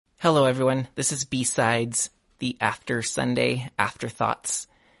Hello, everyone. This is B-Sides, the After Sunday Afterthoughts.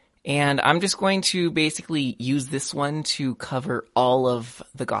 And I'm just going to basically use this one to cover all of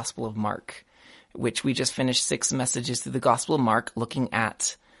the Gospel of Mark, which we just finished 6 messages through the Gospel of Mark looking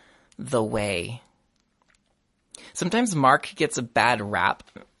at the way. Sometimes Mark gets a bad rap.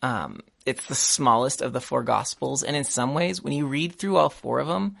 It's the smallest of the 4 Gospels. And in some ways, when you read through all 4 of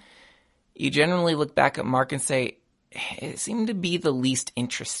them, you generally look back at Mark and say, it seemed to be the least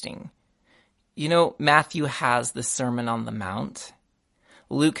interesting. You know, Matthew has the Sermon on the Mount.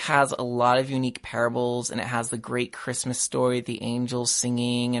 Luke has a lot of unique parables, and it has the great Christmas story, the angels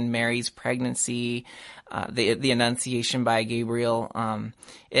singing and Mary's pregnancy, the Annunciation by Gabriel.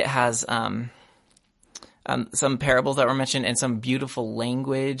 It has some parables that were mentioned and some beautiful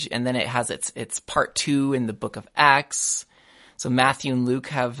language, and then it has its part 2 in the book of Acts. So Matthew and Luke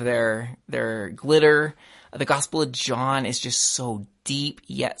have their glitter. The Gospel of John is just so deep,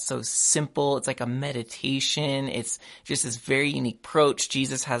 yet so simple. It's like a meditation. It's just this very unique approach.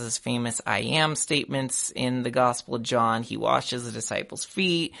 Jesus has his famous I am statements in the Gospel of John. He washes the disciples'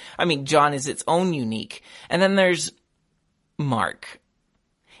 feet. I mean, John is its own unique. And then there's Mark.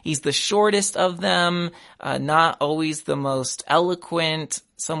 He's the shortest of them, not always the most eloquent,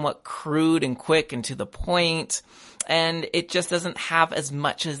 somewhat crude and quick and to the point. And it just doesn't have as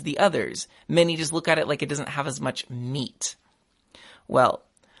much as the others. Many just look at it like it doesn't have as much meat. Well,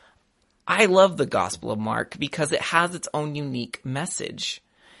 I love the Gospel of Mark because it has its own unique message.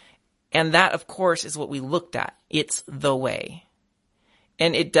 And that, of course, is what we looked at. It's the way.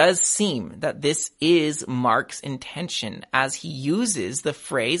 And it does seem that this is Mark's intention as he uses the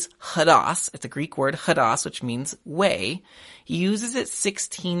phrase hodos. It's a Greek word, hodos, which means way. He uses it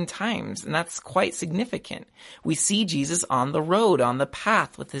 16 times, and that's quite significant. We see Jesus on the road, on the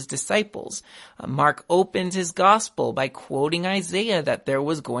path with his disciples. Mark opens his gospel by quoting Isaiah that there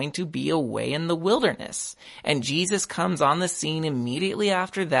was going to be a way in the wilderness. And Jesus comes on the scene immediately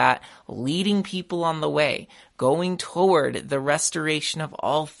after that, leading people on the way, going toward the restoration of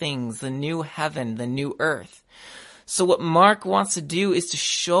all things, the new heaven, the new earth. So what Mark wants to do is to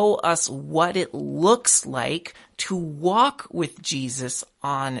show us what it looks like to walk with Jesus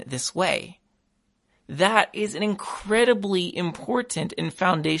on this way. That is an incredibly important and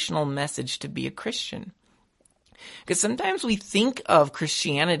foundational message to be a Christian. Because sometimes we think of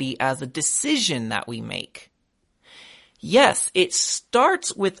Christianity as a decision that we make. Yes, it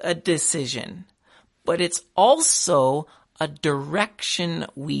starts with a decision, but it's also a direction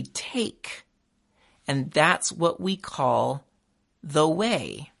we take. And that's what we call the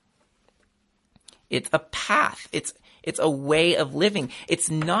way. It's a path. It's a way of living.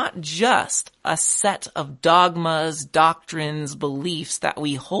 It's not just a set of dogmas, doctrines, beliefs that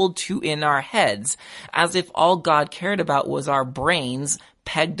we hold to in our heads, as if all God cared about was our brains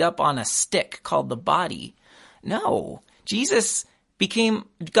pegged up on a stick called the body. No,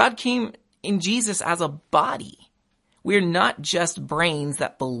 God came in Jesus as a body. We're not just brains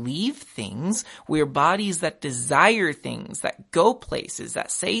that believe things. We're bodies that desire things, that go places,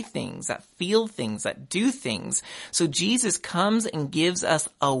 that say things, that feel things, that do things. So Jesus comes and gives us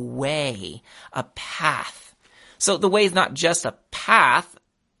a way, a path. So the way is not just a path,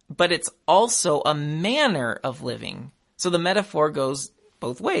 but it's also a manner of living. So the metaphor goes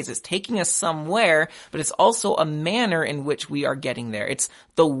both ways. It's taking us somewhere, but it's also a manner in which we are getting there. It's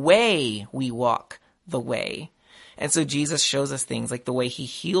the way we walk the way. And so Jesus shows us things like the way he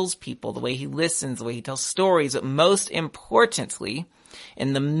heals people, the way he listens, the way he tells stories, but most importantly,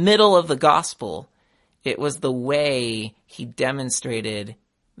 in the middle of the gospel, it was the way he demonstrated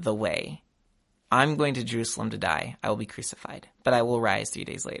the way. I'm going to Jerusalem to die. I will be crucified, but I will rise 3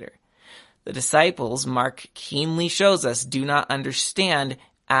 days later. The disciples, Mark keenly shows us, do not understand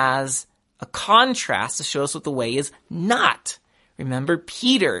as a contrast to show us what the way is not. Remember,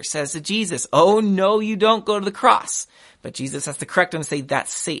 Peter says to Jesus, oh, no, you don't go to the cross. But Jesus has to correct him and say,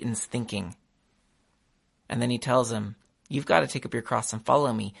 that's Satan's thinking. And then he tells him, you've got to take up your cross and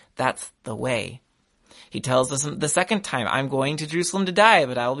follow me. That's the way. He tells us the second time, I'm going to Jerusalem to die,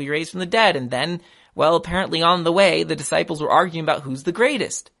 but I will be raised from the dead. And then, well, apparently on the way, the disciples were arguing about who's the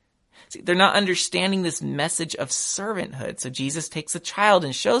greatest. See, they're not understanding this message of servanthood. So Jesus takes a child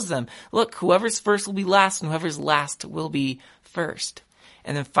and shows them, look, whoever's first will be last and whoever's last will be first.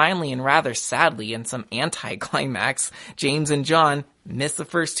 And then finally, and rather sadly, in some anticlimax, James and John miss the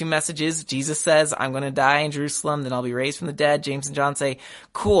first 2 messages. Jesus says, I'm going to die in Jerusalem, then I'll be raised from the dead. James and John say,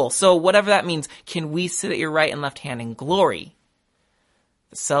 cool. So whatever that means, can we sit at your right and left hand in glory?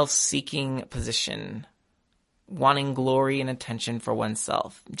 The self-seeking position, wanting glory and attention for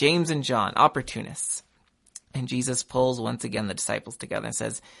oneself. James and John, opportunists. And Jesus pulls once again the disciples together and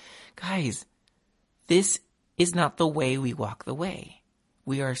says, guys, this is not the way we walk the way.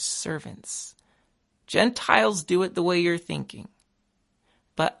 We are servants. Gentiles do it the way you're thinking.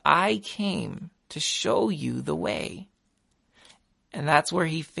 But I came to show you the way. And that's where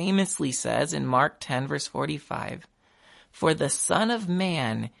he famously says in Mark 10, verse 45, for the Son of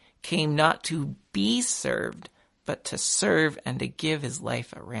Man came not to be served, but to serve and to give his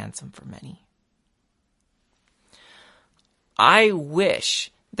life a ransom for many. I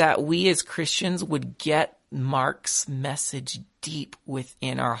wish that we as Christians would get Mark's message deep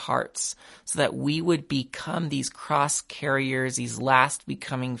within our hearts so that we would become these cross carriers, these last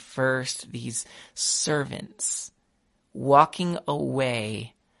becoming first, these servants, walking a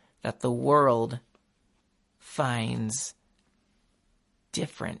way that the world finds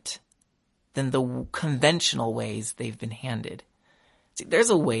different than the conventional ways they've been handed. See, there's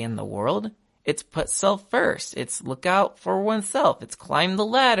a way in the world. It's put self first. It's look out for oneself. It's climb the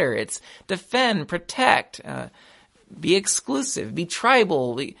ladder. It's defend, protect, be exclusive, be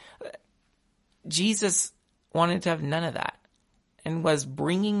tribal. Jesus wanted to have none of that and was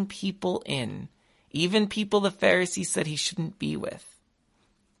bringing people in, even people the Pharisees said he shouldn't be with,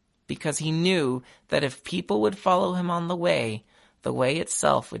 because he knew that if people would follow him on the way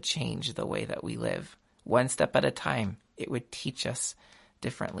itself would change the way that we live. One step at a time, it would teach us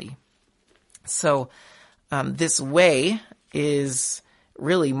differently. So this way is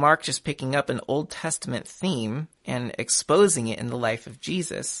really Mark just picking up an Old Testament theme and exposing it in the life of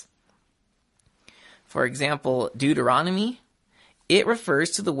Jesus. For example, Deuteronomy, it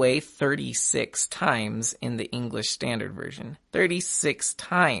refers to the way 36 times in the English Standard Version. 36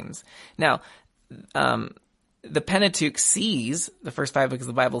 times. Now, the Pentateuch sees, the first 5 books of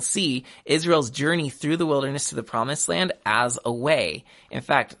the Bible see, Israel's journey through the wilderness to the Promised Land as a way. In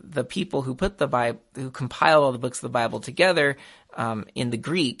fact, the people who put the Bible, who compile all the books of the Bible together, in the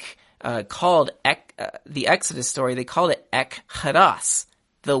Greek, called the Exodus story, they called it Ek Hadas,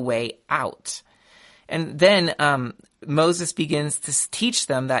 the way out. And then Moses begins to teach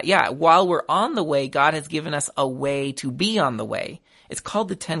them that, while we're on the way, God has given us a way to be on the way. It's called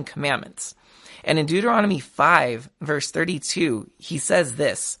the 10 Commandments. And in Deuteronomy 5, verse 32, he says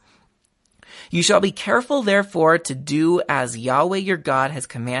this, you shall be careful, therefore, to do as Yahweh your God has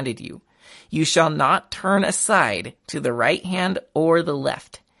commanded you. You shall not turn aside to the right hand or the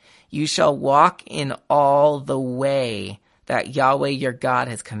left. You shall walk in all the way that Yahweh your God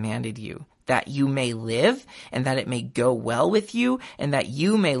has commanded you, that you may live, and that it may go well with you, and that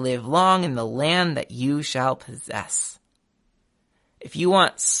you may live long in the land that you shall possess. If you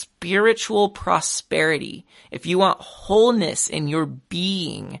want spiritual prosperity, if you want wholeness in your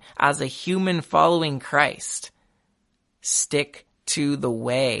being as a human following Christ, stick to the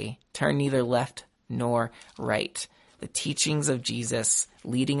way. Turn neither left nor right. The teachings of Jesus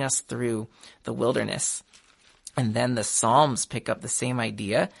leading us through the wilderness. And then the Psalms pick up the same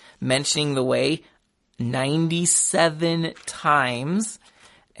idea, mentioning the way 97 times.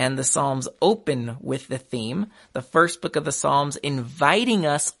 And the Psalms open with the theme, the first book of the Psalms inviting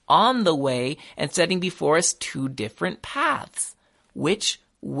us on the way and setting before us 2 different paths. Which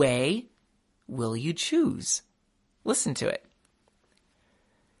way will you choose? Listen to it.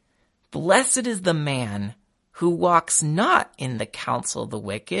 Blessed is the man who walks not in the counsel of the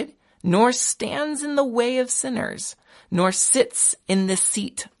wicked, nor stands in the way of sinners, nor sits in the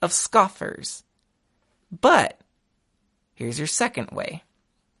seat of scoffers. But here's your second way.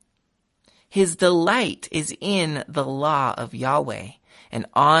 His delight is in the law of Yahweh, and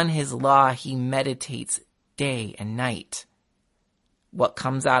on his law he meditates day and night. What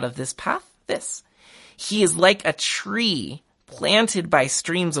comes out of this path? This. He is like a tree planted by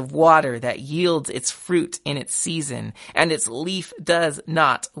streams of water that yields its fruit in its season, and its leaf does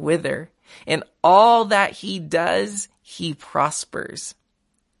not wither. In all that he does, he prospers.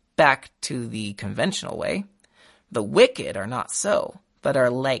 Back to the conventional way. The wicked are not so, but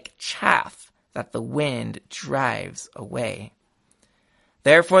are like chaff that the wind drives away.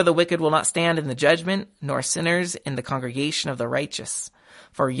 Therefore the wicked will not stand in the judgment, nor sinners in the congregation of the righteous.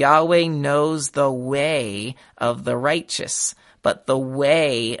 For Yahweh knows the way of the righteous, but the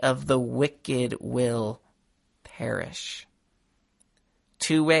way of the wicked will perish.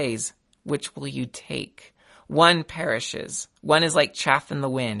 2 ways. Which will you take? One perishes. One is like chaff in the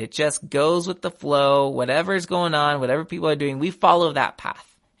wind. It just goes with the flow. Whatever's going on, whatever people are doing, we follow that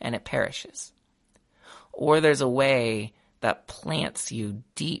path, and it perishes. Or there's a way that plants you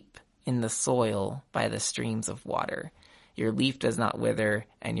deep in the soil by the streams of water. Your leaf does not wither,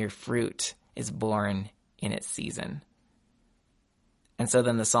 and your fruit is born in its season. And so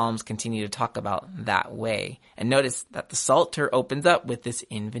then the Psalms continue to talk about that way. And notice that the Psalter opens up with this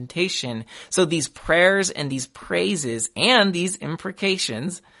invitation. So these prayers and these praises and these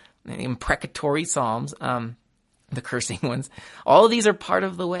imprecations, imprecatory psalms, the cursing ones, all of these are part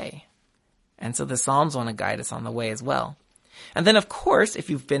of the way. And so the Psalms want to guide us on the way as well. And then, of course,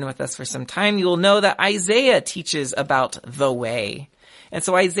 if you've been with us for some time, you will know that Isaiah teaches about the way. And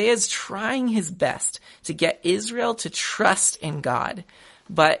so Isaiah is trying his best to get Israel to trust in God.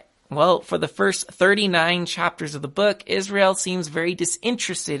 But, well, for the first 39 chapters of the book, Israel seems very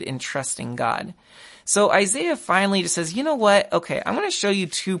disinterested in trusting God. So Isaiah finally just says, you know what? Okay, I'm going to show you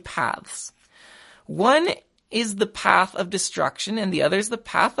two paths. One is the path of destruction, and the other is the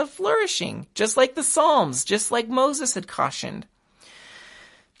path of flourishing, just like the Psalms, just like Moses had cautioned.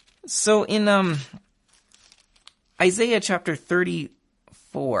 So in Isaiah chapter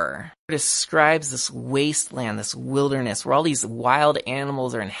 34, it describes this wasteland, this wilderness, where all these wild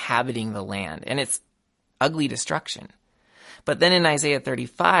animals are inhabiting the land, and it's ugly destruction. But then in Isaiah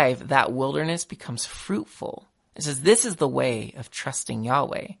 35, that wilderness becomes fruitful. It says, this is the way of trusting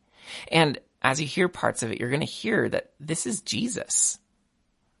Yahweh. And as you hear parts of it, you're going to hear that this is Jesus.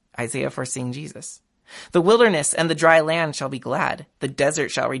 Isaiah foreseeing Jesus. The wilderness and the dry land shall be glad. The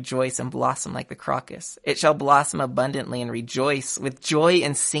desert shall rejoice and blossom like the crocus. It shall blossom abundantly and rejoice with joy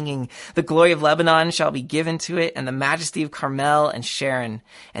and singing. The glory of Lebanon shall be given to it, and the majesty of Carmel and Sharon.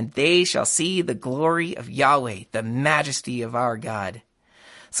 And they shall see the glory of Yahweh, the majesty of our God.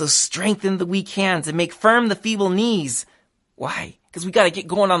 So strengthen the weak hands and make firm the feeble knees. Why? Because we got to get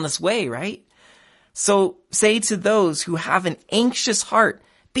going on this way, right? So say to those who have an anxious heart,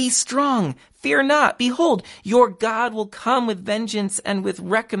 be strong, fear not. Behold, your God will come with vengeance and with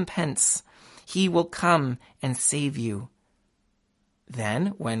recompense. He will come and save you. Then,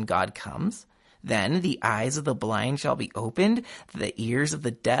 when God comes, then the eyes of the blind shall be opened, the ears of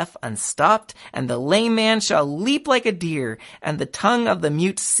the deaf unstopped, and the lame man shall leap like a deer, and the tongue of the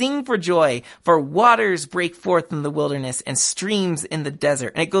mute sing for joy, for waters break forth in the wilderness and streams in the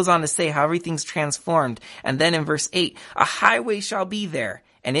desert. And it goes on to say how everything's transformed. And then in verse 8, a highway shall be there,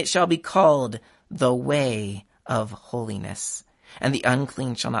 and it shall be called the way of holiness. And the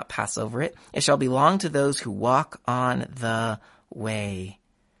unclean shall not pass over it. It shall belong to those who walk on the way.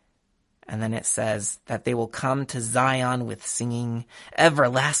 And then it says that they will come to Zion with singing.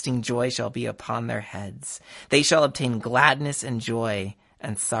 Everlasting joy shall be upon their heads. They shall obtain gladness and joy,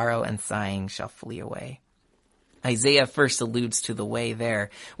 and sorrow and sighing shall flee away. Isaiah first alludes to the way there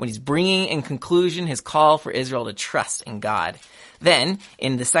when he's bringing in conclusion his call for Israel to trust in God. Then,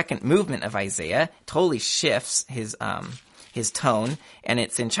 in the second movement of Isaiah, totally shifts his tone, and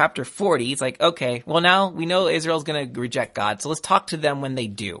it's in chapter 40. It's like, okay, well now we know Israel's going to reject God, so let's talk to them when they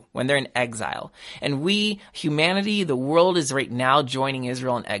do, when they're in exile. And we, humanity, the world is right now joining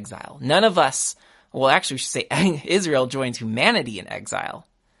Israel in exile. None of us, well actually we should say Israel joins humanity in exile.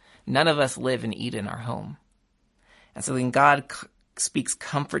 None of us live in Eden, our home. And so then God speaks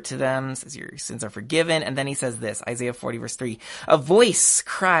comfort to them, says your sins are forgiven. And then he says this, Isaiah 40 verse 3, a voice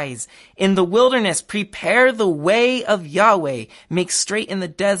cries, in the wilderness, prepare the way of Yahweh, make straight in the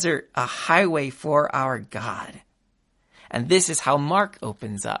desert a highway for our God. And this is how Mark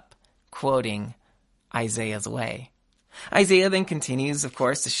opens up, quoting Isaiah's way. Isaiah then continues, of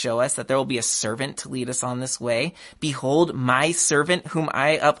course, to show us that there will be a servant to lead us on this way. Behold, my servant whom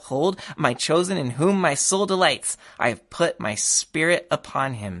I uphold, my chosen in whom my soul delights. I have put my spirit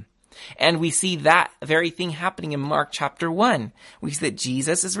upon him. And we see that very thing happening in Mark chapter 1. We see that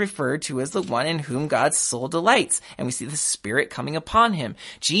Jesus is referred to as the one in whom God's soul delights. And we see the Spirit coming upon him.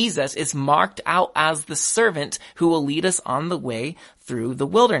 Jesus is marked out as the servant who will lead us on the way through the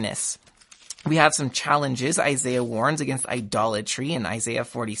wilderness. We have some challenges. Isaiah warns against idolatry in Isaiah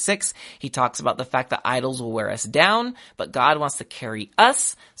 46. He talks about the fact that idols will wear us down, but God wants to carry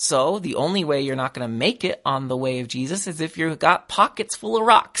us. So the only way you're not going to make it on the way of Jesus is if you've got pockets full of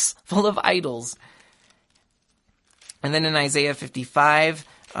rocks, full of idols. And then in Isaiah 55,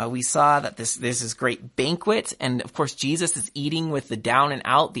 we saw that this is great banquet. And of course, Jesus is eating with the down and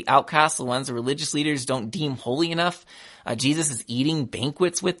out, the outcasts, the ones the religious leaders don't deem holy enough. Jesus is eating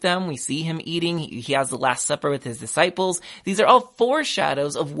banquets with them. We see him eating. He has the Last Supper with his disciples. These are all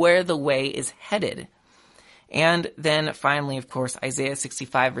foreshadows of where the way is headed. And then finally, of course, Isaiah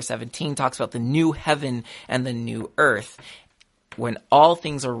 65 verse 17 talks about the new heaven and the new earth, when all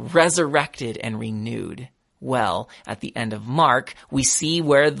things are resurrected and renewed. Well, at the end of Mark, we see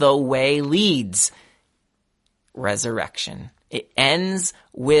where the way leads. Resurrection. It ends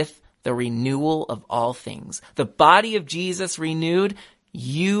with the renewal of all things. The body of Jesus renewed,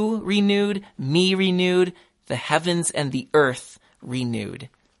 you renewed, me renewed, the heavens and the earth renewed.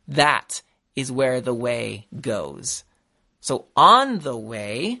 That is where the way goes. So on the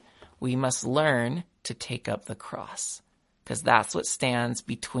way, we must learn to take up the cross, because that's what stands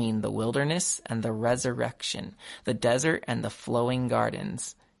between the wilderness and the resurrection, the desert and the flowing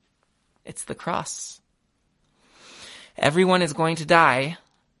gardens. It's the cross. Everyone is going to die,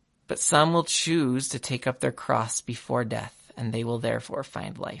 but some will choose to take up their cross before death, and they will therefore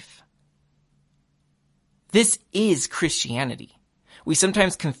find life. This is Christianity. We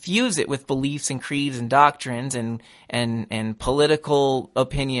sometimes confuse it with beliefs and creeds and doctrines and political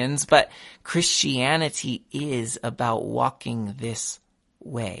opinions, but Christianity is about walking this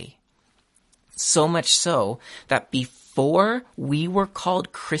way. So much so that before we were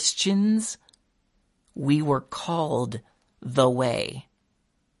called Christians, we were called the Way.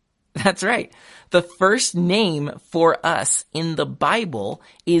 That's right. The first name for us in the Bible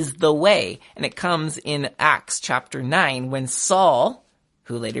is the Way. And it comes in Acts chapter 9 when Saul,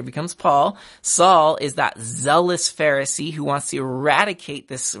 who later becomes Paul, Saul is that zealous Pharisee who wants to eradicate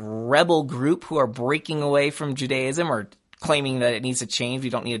this rebel group who are breaking away from Judaism or claiming that it needs to change. We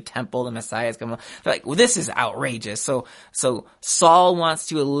don't need a temple. The Messiah is coming. They're like, well, this is outrageous. So Saul wants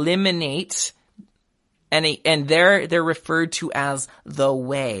to eliminate. And they're referred to as the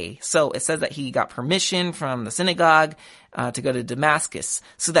Way. So it says that he got permission from the synagogue to go to Damascus,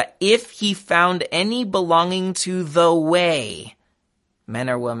 so that if he found any belonging to the Way, men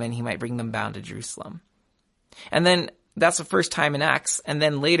or women, he might bring them bound to Jerusalem. And then that's the first time in Acts. And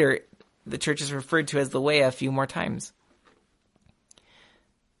then later, the church is referred to as the Way a few more times.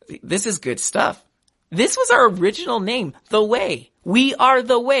 This is good stuff. This was our original name, the Way. We are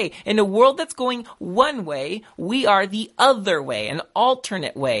the Way. In a world that's going one way, we are the other way, an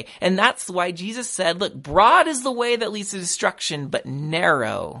alternate way. And that's why Jesus said, look, broad is the way that leads to destruction, but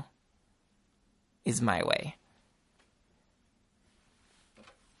narrow is my way.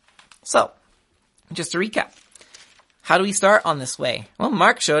 So, just to recap, how do we start on this way? Well,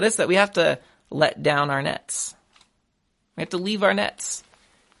 Mark showed us that we have to let down our nets. We have to leave our nets.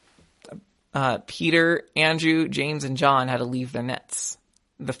 Peter, Andrew, James, and John had to leave their nets.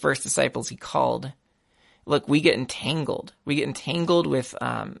 The first disciples he called. Look, we get entangled. We get entangled with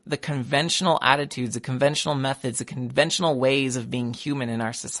the conventional attitudes, the conventional methods, the conventional ways of being human in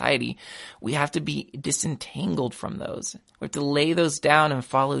our society. We have to be disentangled from those. We have to lay those down and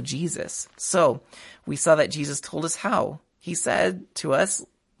follow Jesus. So we saw that Jesus told us how. He said to us,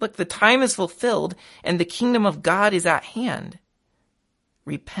 look, the time is fulfilled and the kingdom of God is at hand.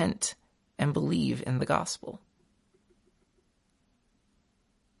 Repent and believe in the gospel.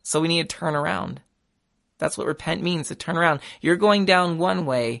 So we need to turn around. That's what repent means, to turn around. You're going down one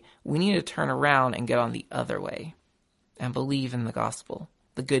way. We need to turn around and get on the other way and believe in the gospel,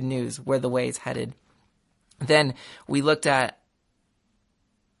 the good news, where the way is headed. Then we looked at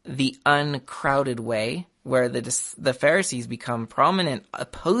the uncrowded way, where the Pharisees become prominent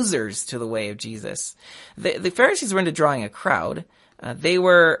opposers to the way of Jesus. The Pharisees were into drawing a crowd. They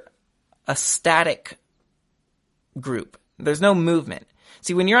were a static group. There's no movement.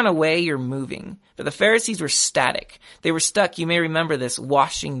 See, when you're on a way, you're moving. But the Pharisees were static. They were stuck, you may remember this,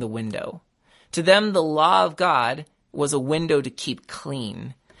 washing the window. To them, the law of God was a window to keep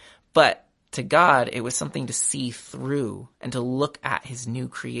clean. But to God, it was something to see through and to look at his new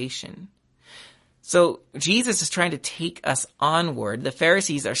creation. So Jesus is trying to take us onward. The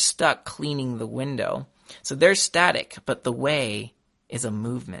Pharisees are stuck cleaning the window. So they're static, but the way is a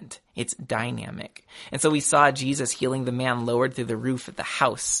movement. It's dynamic. And so we saw Jesus healing the man lowered through the roof of the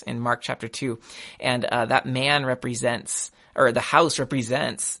house in Mark chapter 2. And that man represents, or the house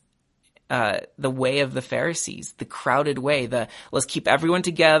represents, the way of the Pharisees, the crowded way, let's keep everyone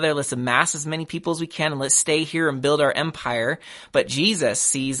together, let's amass as many people as we can, and let's stay here and build our empire. But Jesus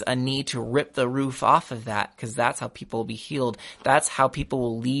sees a need to rip the roof off of that, because that's how people will be healed. That's how people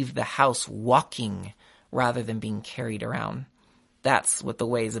will leave the house walking rather than being carried around. That's what the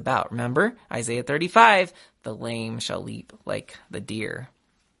way is about. Remember, Isaiah 35, the lame shall leap like the deer.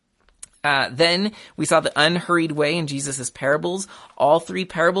 Then we saw the unhurried way in Jesus' parables. All three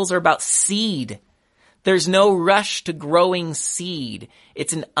parables are about seed. There's no rush to growing seed.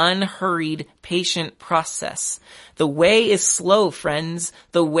 It's an unhurried, patient process. The way is slow, friends.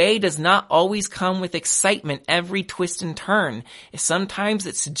 The way does not always come with excitement every twist and turn. Sometimes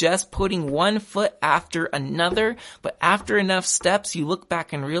it's just putting one foot after another, but after enough steps, you look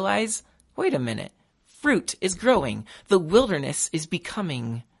back and realize, wait a minute, fruit is growing. The wilderness is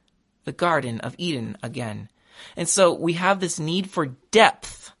becoming the Garden of Eden again. And so we have this need for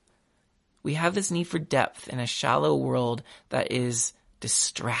depth. We have this need for depth in a shallow world that is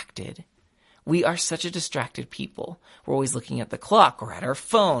distracted. We are such a distracted people. We're always looking at the clock or at our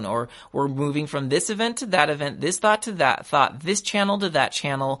phone, or we're moving from this event to that event, this thought to that thought, this channel to that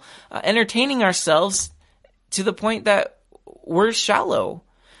channel, entertaining ourselves to the point that we're shallow.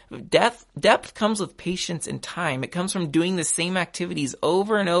 Depth comes with patience and time. It comes from doing the same activities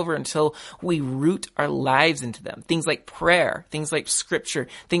over and over until we root our lives into them. Things like prayer, things like scripture,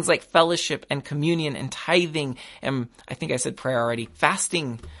 things like fellowship and communion and tithing, and I think I said prayer already,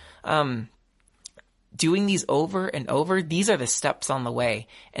 fasting. Doing these over and over, these are the steps on the way,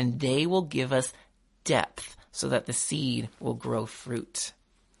 and they will give us depth so that the seed will grow fruit.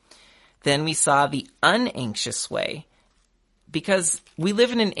 Then we saw the unanxious way, because we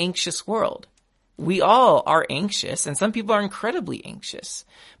live in an anxious world. We all are anxious, and some people are incredibly anxious.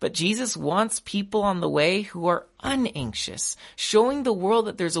 But Jesus wants people on the way who are unanxious, showing the world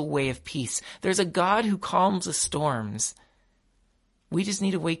that there's a way of peace. There's a God who calms the storms. We just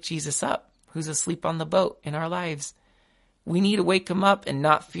need to wake Jesus up, who's asleep on the boat in our lives. We need to wake him up and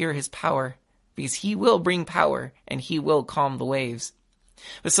not fear his power, because he will bring power and he will calm the waves.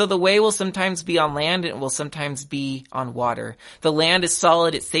 But so the way will sometimes be on land and it will sometimes be on water. The land is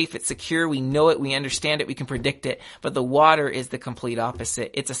solid, it's safe, it's secure, we know it, we understand it, we can predict it. But the water is the complete opposite.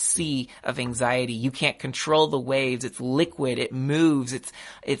 It's a sea of anxiety. You can't control the waves. It's liquid, it moves,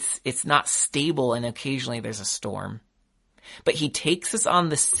 it's not stable, and occasionally there's a storm. But he takes us on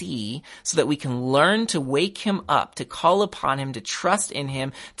the sea so that we can learn to wake him up, to call upon him, to trust in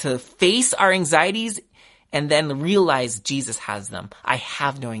him, to face our anxieties, and then realize Jesus has them. I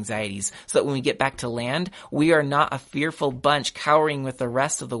have no anxieties. So that when we get back to land, we are not a fearful bunch cowering with the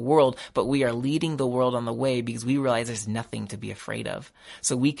rest of the world, but we are leading the world on the way because we realize there's nothing to be afraid of.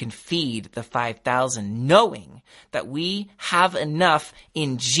 So we can feed the 5,000 knowing that we have enough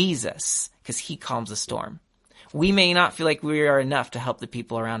in Jesus because he calms the storm. We may not feel like we are enough to help the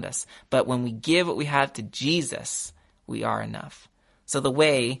people around us, but when we give what we have to Jesus, we are enough. So the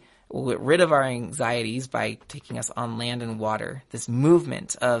way we'll get rid of our anxieties by taking us on land and water. This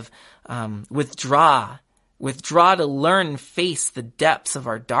movement of withdraw to learn and face the depths of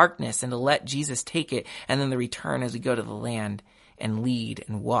our darkness and to let Jesus take it, and then the return as we go to the land and lead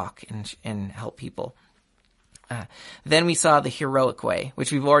and walk and help people. Then we saw the heroic way,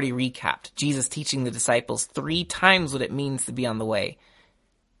 which we've already recapped. Jesus teaching the disciples 3 times what it means to be on the way.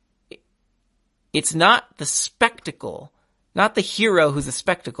 It's not the spectacle, not the hero who's a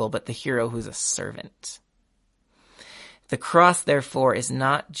spectacle, but the hero who's a servant. The cross, therefore, is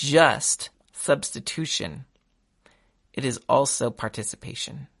not just substitution. It is also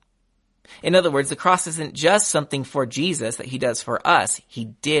participation. In other words, the cross isn't just something for Jesus that he does for us. He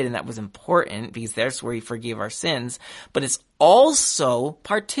did, and that was important because that's where he forgave our sins. But it's also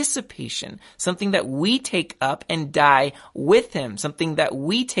participation, something that we take up and die with him, something that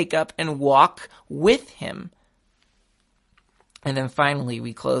we take up and walk with him. And then finally,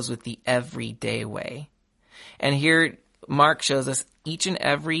 we close with the everyday way. And here, Mark shows us each and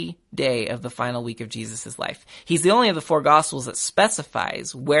every day of the final week of Jesus' life. He's the only of the 4 Gospels that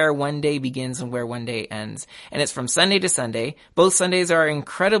specifies where one day begins and where one day ends. And it's from Sunday to Sunday. Both Sundays are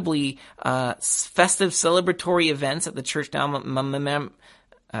incredibly festive, celebratory events at the church now.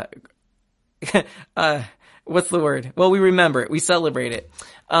 What's the word? Well, we remember it. We celebrate it.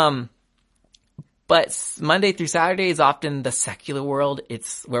 But Monday through Saturday is often the secular world.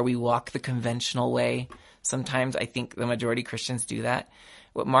 It's where we walk the conventional way. Sometimes I think the majority of Christians do that.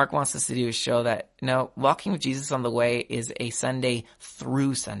 What Mark wants us to do is show that, no, walking with Jesus on the way is a Sunday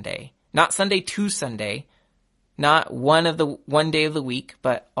through Sunday. Not Sunday to Sunday. Not one day of the week,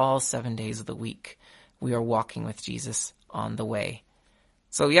 but all 7 days of the week. We are walking with Jesus on the way.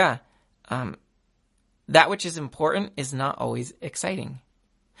 So yeah, that which is important is not always exciting.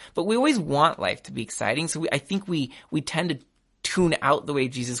 But we always want life to be exciting, so I think we tend to tune out the way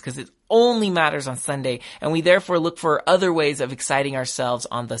of Jesus because it only matters on Sunday, and we therefore look for other ways of exciting ourselves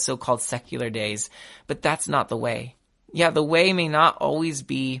on the so-called secular days. But that's not the way. Yeah, the way may not always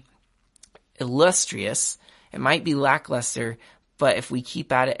be illustrious. It might be lackluster, but if we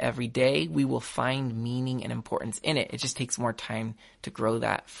keep at it every day, we will find meaning and importance in it. It just takes more time to grow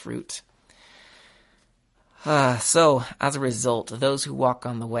that fruit. So, as a result, those who walk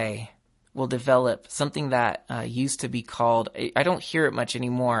on the way will develop something that used to be called, I don't hear it much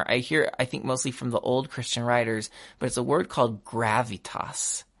anymore. I think mostly from the old Christian writers, but it's a word called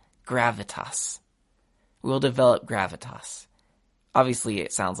gravitas. Gravitas. We'll develop gravitas. Obviously,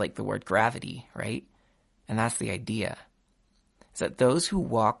 it sounds like the word gravity, right? And that's the idea. Is that those who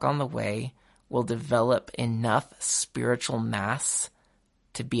walk on the way will develop enough spiritual mass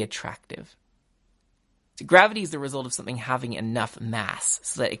to be attractive. So gravity is the result of something having enough mass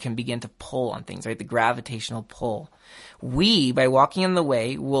so that it can begin to pull on things, right? The gravitational pull. We, by walking in the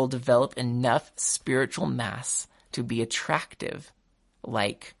way, will develop enough spiritual mass to be attractive,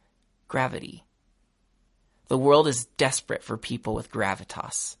 like gravity. The world is desperate for people with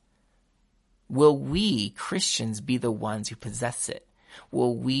gravitas. Will we, Christians, be the ones who possess it?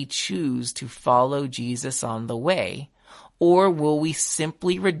 Will we choose to follow Jesus on the way? Or will we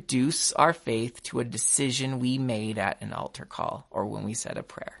simply reduce our faith to a decision we made at an altar call or when we said a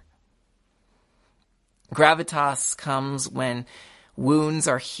prayer? Gravitas comes when wounds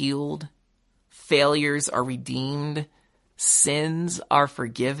are healed, failures are redeemed, sins are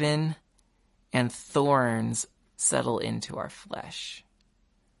forgiven, and thorns settle into our flesh.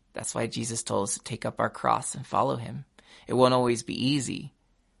 That's why Jesus told us to take up our cross and follow him. It won't always be easy,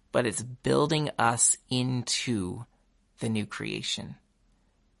 but it's building us into the new creation.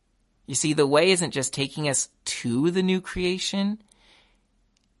 You see, the way isn't just taking us to the new creation.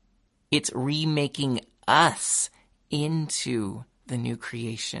 It's remaking us into the new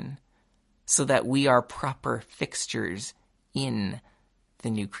creation so that we are proper fixtures in the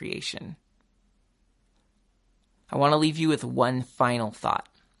new creation. I want to leave you with one final thought.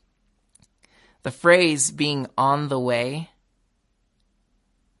 The phrase being on the way,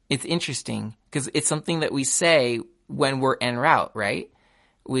 it's interesting because it's something that we say when we're en route, right?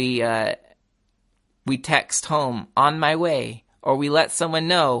 We text home, on my way, or we let someone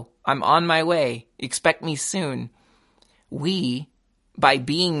know, I'm on my way, expect me soon. We, by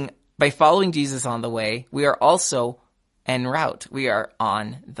following Jesus on the way, we are also en route. We are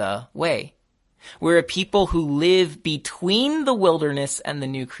on the way. We're a people who live between the wilderness and the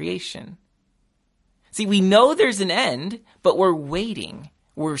new creation. See, we know there's an end, but we're waiting.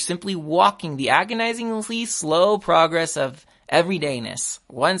 We're simply walking the agonizingly slow progress of everydayness,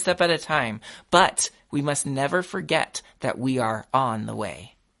 one step at a time. But we must never forget that we are on the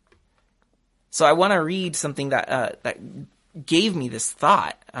way. So I want to read something that gave me this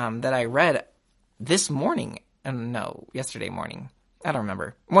thought that I read this morning. No, yesterday morning. I don't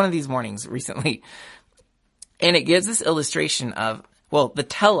remember. One of these mornings recently. And it gives this illustration of, well, the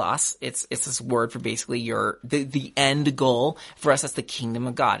telos, it's this word for basically the end goal. For us, that's the kingdom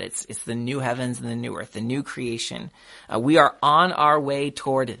of God. It's the new heavens and the new earth, the new creation. We are on our way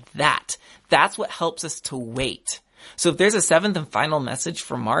toward that. That's what helps us to wait. So if there's a seventh and final message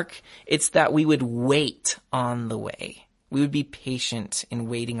for Mark, it's that we would wait on the way. We would be patient in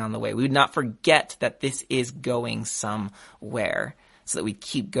waiting on the way. We would not forget that this is going somewhere so that we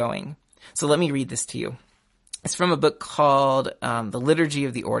keep going. So let me read this to you. It's from a book called The Liturgy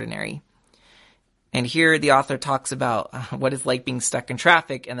of the Ordinary. And here the author talks about what it's like being stuck in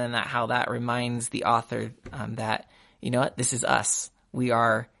traffic, and then how that reminds the author that, you know what, this is us. We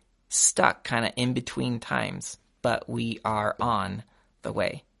are stuck kind of in between times, but we are on the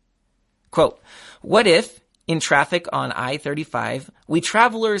way. Quote, what if, in traffic on I-35, we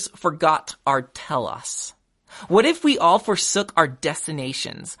travelers forgot our telos? What if we all forsook our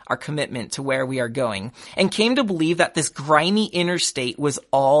destinations, our commitment to where we are going, and came to believe that this grimy interstate was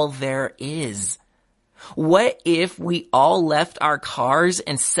all there is? What if we all left our cars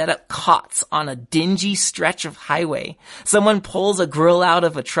and set up cots on a dingy stretch of highway? Someone pulls a grill out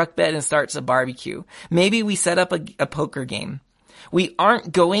of a truck bed and starts a barbecue. Maybe we set up a poker game. We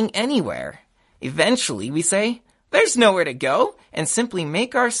aren't going anywhere. Eventually, we say, there's nowhere to go, and simply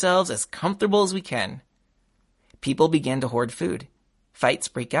make ourselves as comfortable as we can. People begin to hoard food. Fights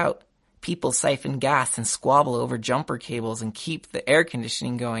break out. People siphon gas and squabble over jumper cables and keep the air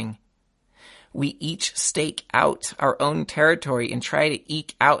conditioning going. We each stake out our own territory and try to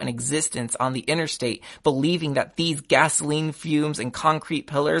eke out an existence on the interstate, believing that these gasoline fumes and concrete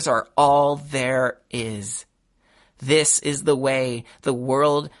pillars are all there is. This is the way the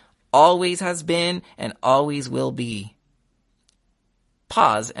world always has been and always will be.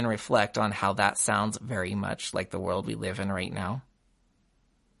 Pause and reflect on how that sounds very much like the world we live in right now.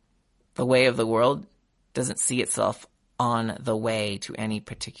 The way of the world doesn't see itself on the way to any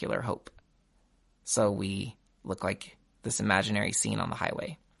particular hope. So we look like this imaginary scene on the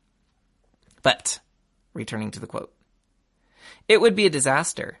highway. But, returning to the quote, it would be a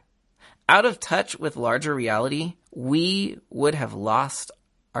disaster. Out of touch with larger reality, we would have lost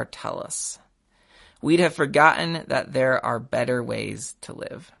our telos. We'd have forgotten that there are better ways to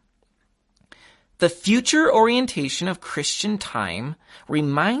live. The future orientation of Christian time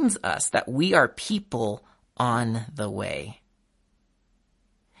reminds us that we are people on the way.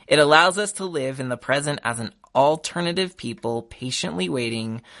 It allows us to live in the present as an alternative people, patiently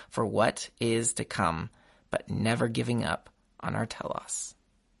waiting for what is to come, but never giving up on our telos.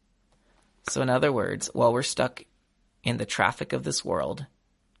 So in other words, while we're stuck in the traffic of this world,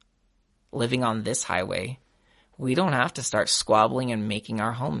 living on this highway, we don't have to start squabbling and making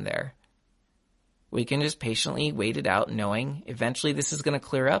our home there. We can just patiently wait it out, knowing eventually this is going to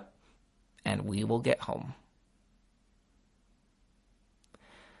clear up and we will get home.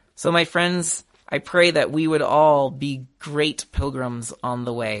 So my friends, I pray that we would all be great pilgrims on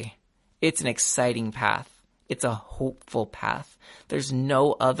the way. It's an exciting path. It's a hopeful path. There's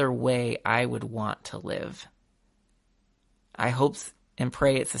no other way I would want to live. I hope and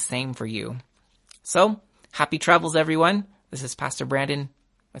pray it's the same for you. So, happy travels, everyone. This is Pastor Brandon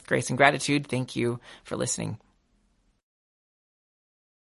with Grace and Gratitude. Thank you for listening.